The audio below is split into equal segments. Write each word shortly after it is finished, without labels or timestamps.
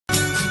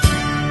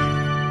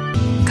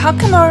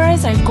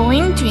Kakamoras are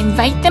going to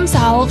invite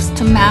themselves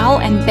to Mal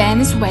and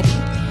Ben's wedding.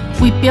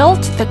 We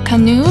built the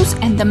canoes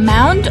and the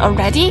mound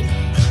already,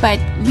 but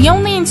we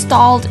only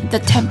installed the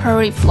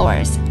temporary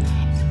floors.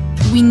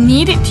 We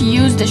needed to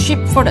use the ship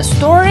for the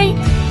story,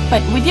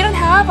 but we didn't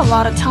have a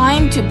lot of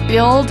time to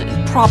build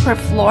proper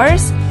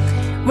floors.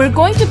 We're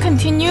going to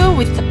continue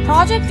with the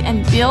project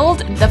and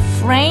build the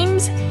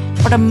frames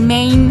for the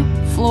main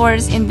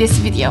floors in this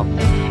video.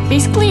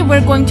 Basically,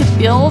 we're going to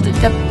build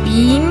the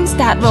beams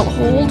that will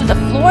hold the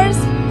floors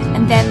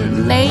and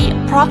then lay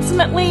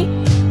approximately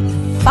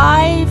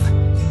 5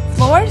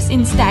 floors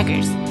in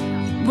staggers.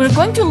 We're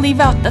going to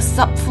leave out the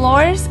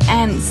subfloors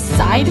and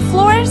side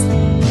floors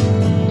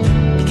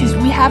because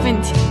we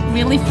haven't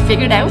really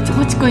figured out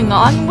what's going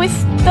on with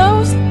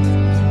those.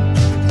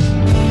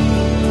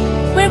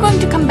 We're going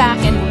to come back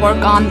and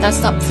work on the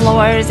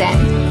subfloors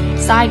and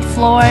side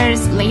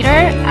floors later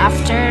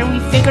after we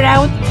figure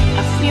out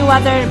a few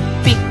other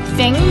big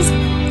things.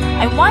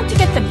 I want to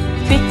get the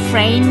big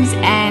frames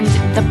and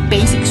the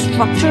basic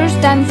structures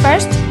done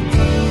first,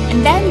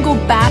 and then go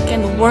back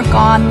and work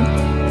on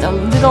the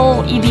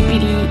little itty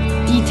bitty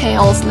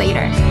details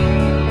later.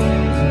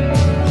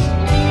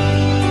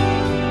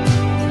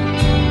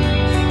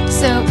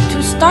 So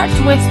to start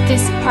with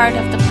this part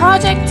of the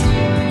project,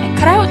 I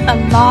cut out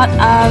a lot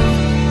of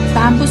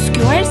bamboo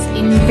skewers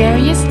in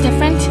various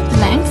different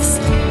lengths.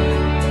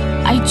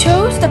 I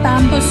chose the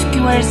bamboo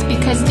skewers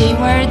because they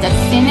were the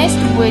thinnest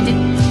wood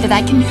that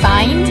I can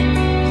find.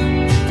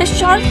 The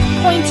sharp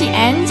pointy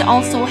end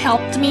also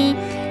helped me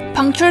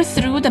puncture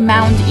through the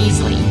mound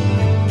easily.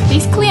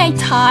 Basically, I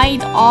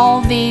tied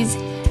all these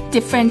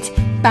different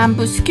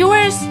bamboo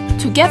skewers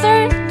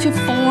together to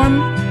form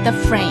the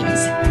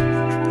frames.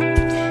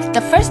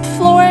 The first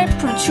floor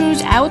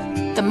protrudes out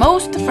the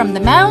most from the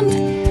mound,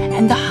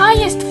 and the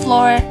highest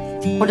floor,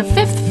 or the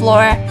 5th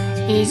floor,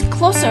 is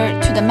closer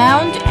to the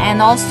mound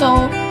and also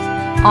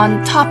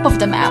on top of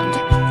the mound.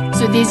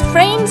 So these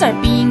frames are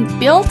being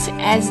built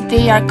as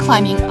they are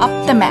climbing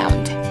up the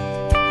mound.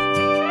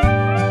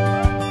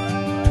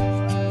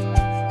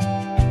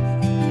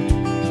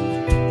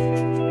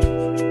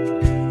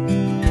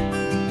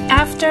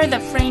 After the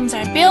frames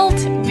are built,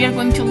 we are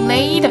going to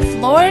lay the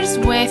floors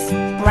with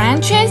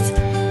branches.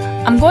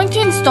 I'm going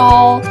to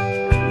install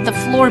the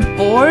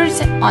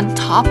floorboards on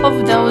top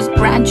of those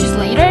branches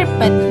later,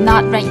 but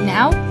not right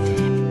now.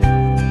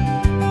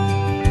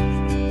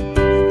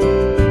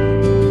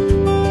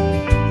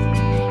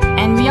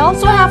 And we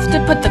also have to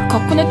put the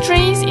coconut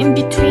trees in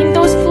between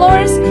those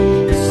floors,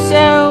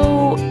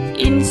 so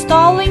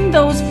installing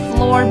those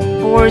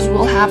floorboards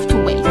will have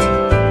to wait.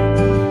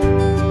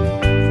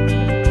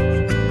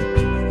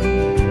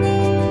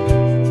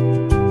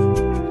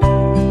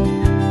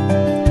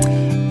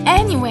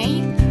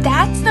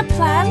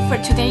 For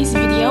today's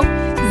video,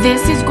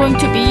 this is going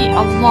to be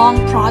a long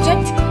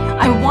project.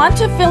 I want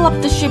to fill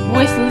up the ship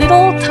with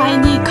little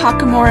tiny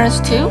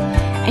Kakamoras too.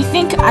 I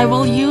think I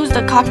will use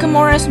the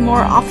Kakamoras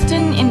more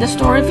often in the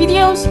story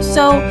videos,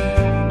 so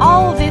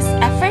all this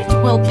effort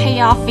will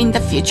pay off in the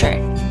future.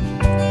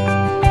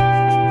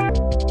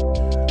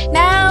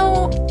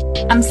 Now,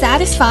 I'm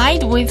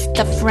satisfied with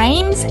the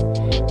frames.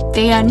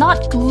 They are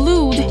not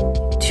glued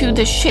to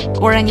the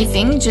ship or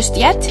anything just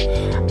yet.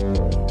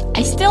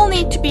 I still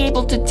need to be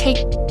able to take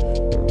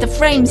the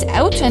frames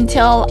out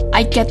until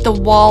I get the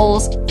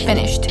walls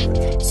finished.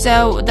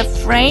 So the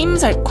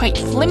frames are quite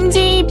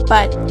flimsy,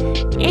 but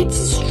it's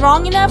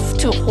strong enough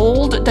to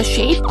hold the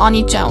shape on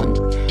its own.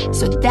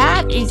 So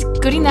that is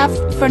good enough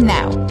for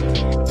now.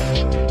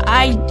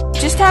 I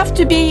just have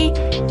to be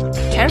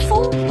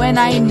careful when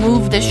I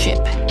move the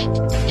ship.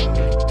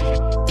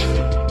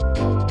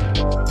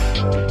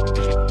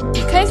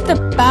 Because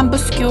the bamboo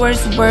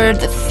skewers were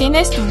the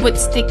thinnest wood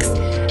sticks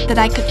that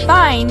I could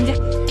find,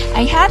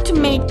 I had to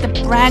make the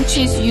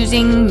branches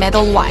using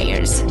metal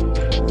wires.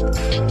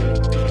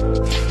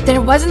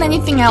 There wasn't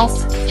anything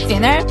else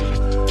thinner.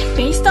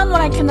 Based on what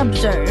I can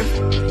observe,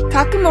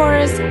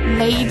 Kakamoras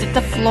laid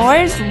the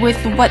floors with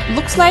what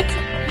looks like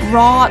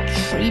raw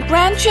tree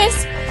branches.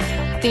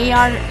 They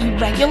are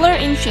irregular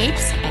in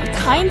shapes and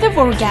kind of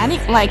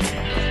organic like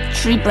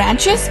tree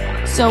branches,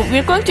 so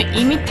we're going to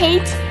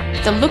imitate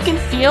the look and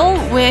feel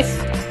with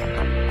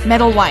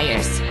metal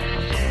wires.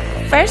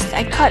 First,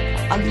 I cut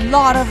a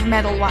lot of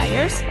metal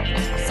wires,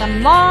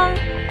 some long,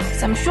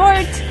 some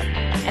short,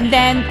 and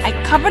then I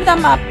covered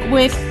them up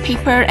with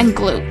paper and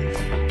glue.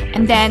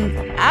 And then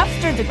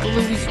after the glue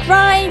is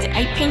dried,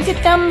 I painted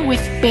them with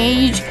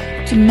beige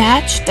to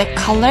match the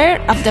color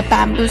of the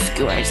bamboo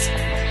skewers.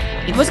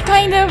 It was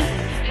kind of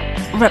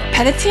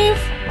repetitive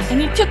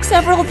and it took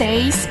several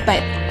days,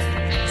 but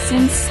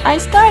since I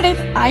started,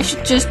 I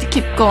should just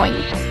keep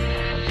going.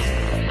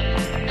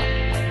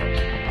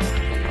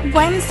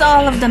 Once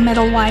all of the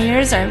metal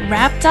wires are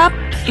wrapped up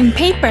in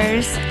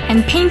papers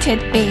and painted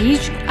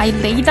beige, I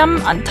lay them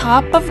on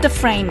top of the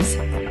frames.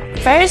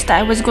 First,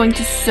 I was going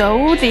to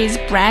sew these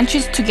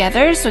branches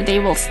together so they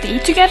will stay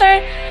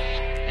together,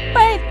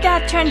 but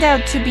that turned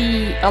out to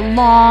be a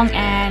long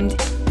and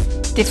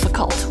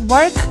difficult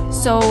work,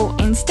 so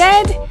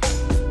instead,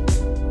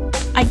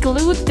 I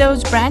glued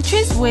those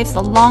branches with a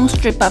long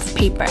strip of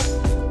paper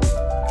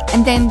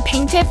and then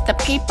painted the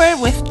paper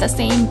with the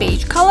same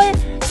beige color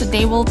so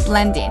they will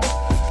blend in.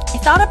 I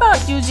thought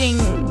about using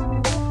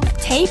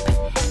tape,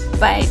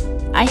 but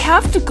I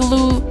have to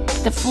glue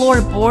the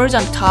floorboards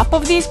on top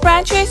of these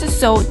branches,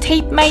 so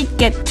tape might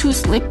get too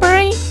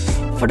slippery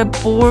for the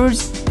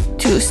boards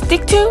to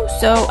stick to,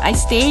 so I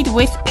stayed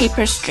with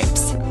paper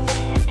strips.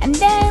 And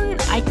then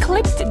I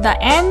clipped the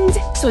end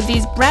so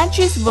these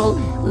branches will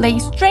lay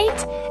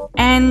straight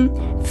and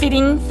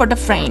fitting for the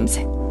frames.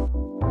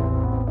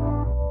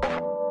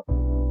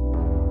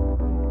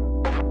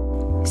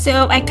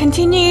 So I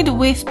continued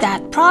with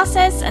that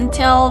process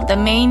until the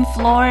main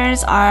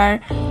floors are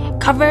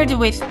covered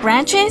with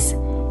branches.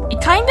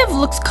 It kind of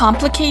looks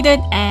complicated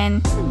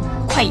and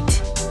quite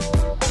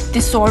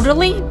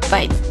disorderly,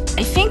 but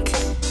I think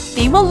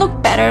they will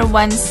look better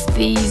once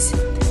these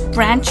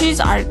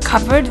branches are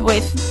covered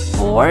with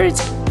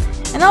boards,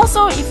 and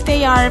also if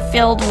they are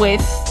filled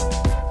with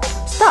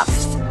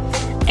stuffs.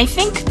 I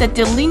think the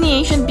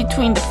delineation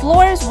between the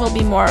floors will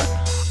be more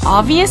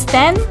obvious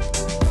then.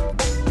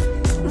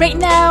 Right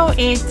now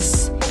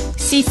it's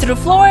see-through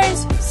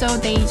floors, so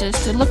they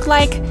just look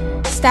like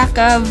a stack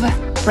of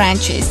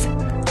branches.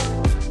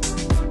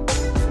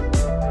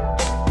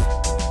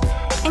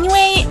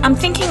 Anyway, I'm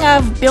thinking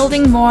of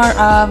building more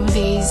of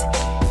these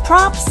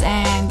props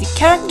and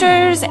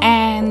characters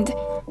and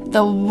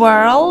the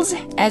worlds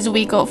as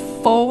we go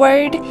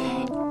forward.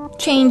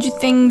 Change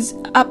things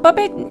up a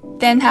bit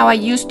than how I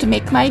used to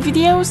make my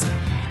videos.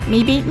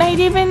 Maybe it might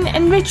even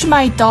enrich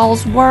my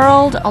doll's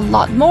world a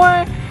lot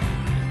more.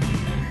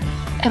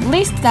 At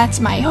least that's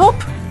my hope.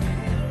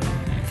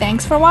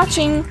 Thanks for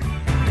watching.